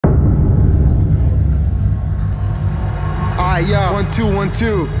Yo, 1 2 1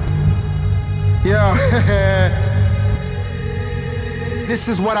 2. Yo, this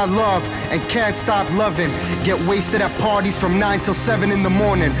is what I love and can't stop loving. Get wasted at parties from 9 till 7 in the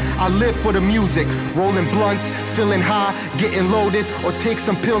morning. I live for the music, rolling blunts, feeling high, getting loaded, or take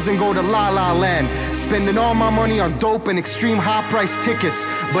some pills and go to La La Land. Spending all my money on dope and extreme high price tickets,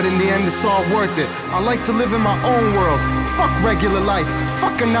 but in the end it's all worth it. I like to live in my own world. Fuck regular life,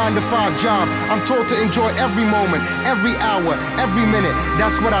 fuck a 9 to 5 job. I'm told to enjoy every moment, every hour, every minute.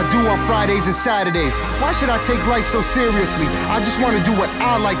 That's what I do on Fridays and Saturdays. Why should I take life so seriously? I just want to do what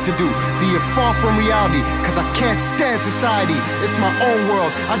I like to do, be it far from reality, cause I can't stand society. It's my own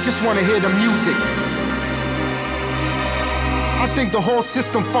world, I just want to hear the music. I think the whole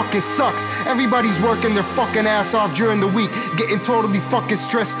system fucking sucks. Everybody's working their fucking ass off during the week, getting totally fucking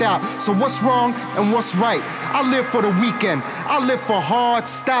stressed out. So what's wrong and what's right? I live for the weekend. I live for hard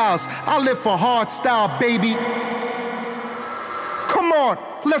styles. I live for hard style, baby. Come on,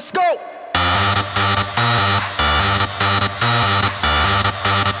 let's go.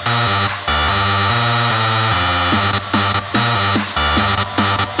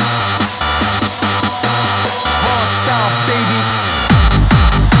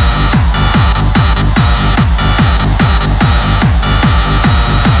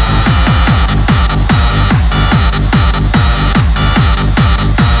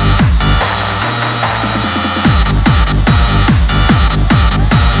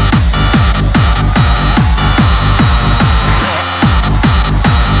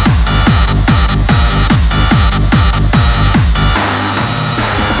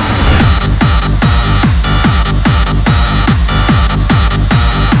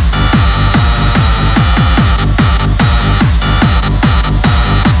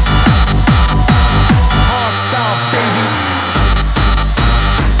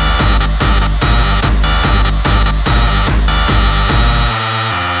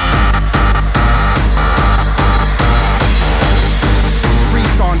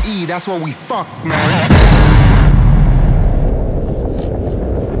 That's what we fuck, man.